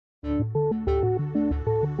Today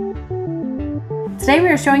we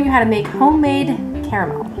are showing you how to make homemade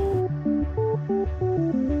caramel.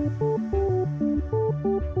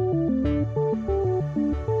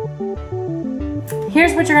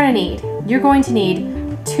 Here's what you're going to need. You're going to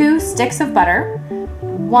need 2 sticks of butter,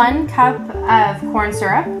 1 cup of corn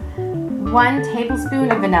syrup, 1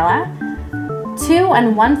 tablespoon of vanilla, 2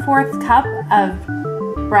 1/4 cup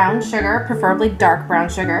of brown sugar, preferably dark brown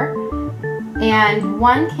sugar, and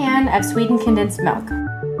 1 can of sweetened condensed milk.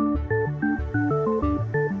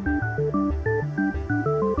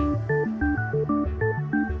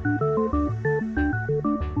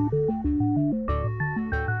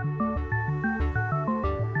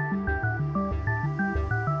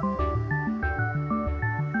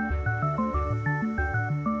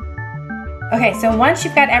 Okay, so once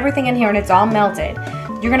you've got everything in here and it's all melted,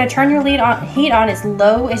 you're gonna turn your heat on as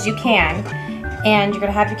low as you can, and you're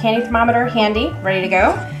gonna have your candy thermometer handy, ready to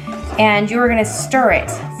go, and you're gonna stir it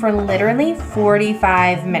for literally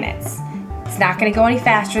 45 minutes. It's not gonna go any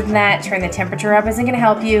faster than that. Turn the temperature up isn't gonna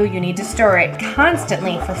help you. You need to stir it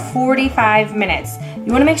constantly for 45 minutes.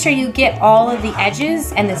 You wanna make sure you get all of the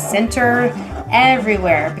edges and the center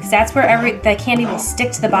everywhere, because that's where the candy will stick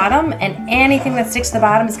to the bottom, and anything that sticks to the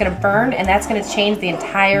bottom is going to burn, and that's going to change the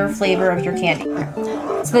entire flavor of your candy.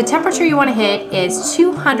 So the temperature you want to hit is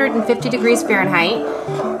 250 degrees Fahrenheit,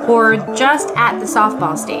 or just at the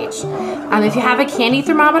softball stage. If you have a candy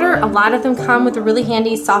thermometer, a lot of them come with a really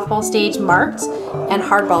handy softball stage marked and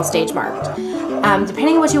hardball stage marked.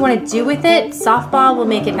 Depending on what you want to do with it, softball will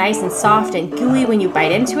make it nice and soft and gooey when you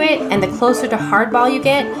bite into it, and the closer to hardball you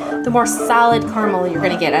get, the more solid caramel you're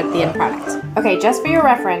going to get at the end product. Okay, just for your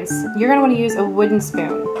reference, you're going to want to use a wooden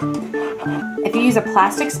spoon. If you use a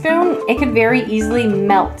plastic spoon, it could very easily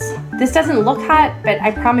melt. This doesn't look hot, but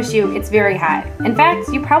I promise you it's very hot. In fact,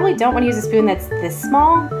 you probably don't want to use a spoon that's this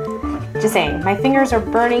small. Just saying, my fingers are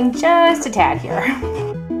burning just a tad here.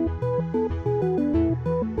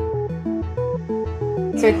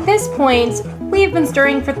 So at this point, we've been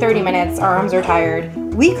stirring for 30 minutes, our arms are tired.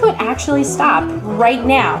 We could actually stop right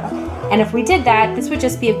now. And if we did that, this would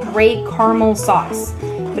just be a great caramel sauce.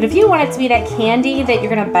 But if you want it to be that candy that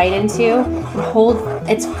you're gonna bite into and hold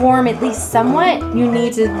its form at least somewhat, you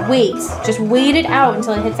need to wait. Just wait it out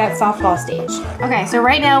until it hits that softball stage. Okay, so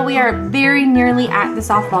right now we are very nearly at the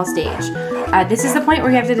softball stage. This is the point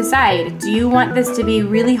where you have to decide, do you want this to be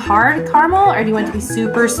really hard caramel, or do you want it to be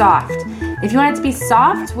super soft? If you want it to be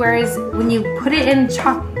soft, whereas when you put it in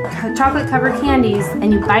chocolate covered candies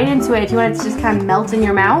and you bite into it, if you want it to just kind of melt in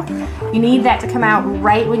your mouth, you need that to come out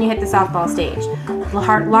right when you hit the softball stage. The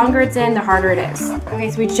longer it's in, the harder it is. Okay,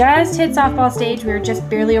 so we just hit softball stage. We were just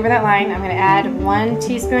barely over that line. I'm gonna add 1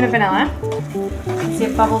 teaspoon of vanilla. Let's see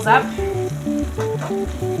if it bubbles up.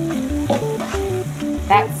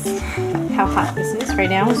 That's how hot this is right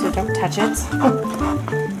now, so don't touch it.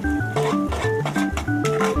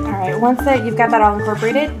 Once you've got that all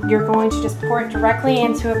incorporated, you're going to just pour it directly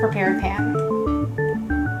into a prepared pan.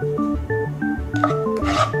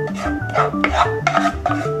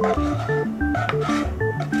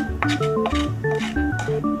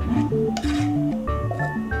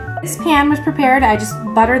 This pan was prepared. I just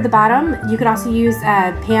buttered the bottom. You could also use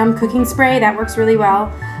Pam cooking spray. That works really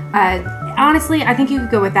well. Honestly, I think you could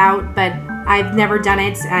go without, but I've never done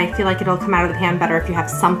it. I feel like it'll come out of the pan better if you have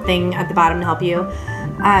something at the bottom to help you.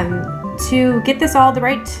 To get this all the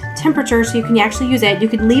right temperature so you can actually use it, you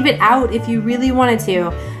could leave it out if you really wanted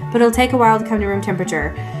to, but it'll take a while to come to room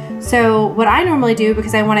temperature. So what I normally do,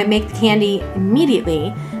 because I want to make the candy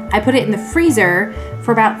immediately, I put it in the freezer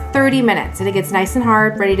for about 30 minutes and it gets nice and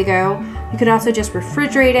hard, ready to go. You could also just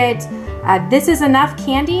refrigerate it. This is enough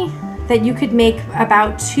candy that you could make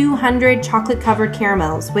about 200 chocolate covered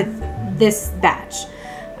caramels with this batch.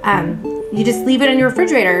 You just leave it in your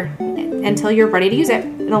refrigerator until you're ready to use it.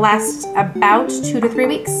 It'll last about 2 to 3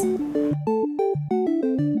 weeks.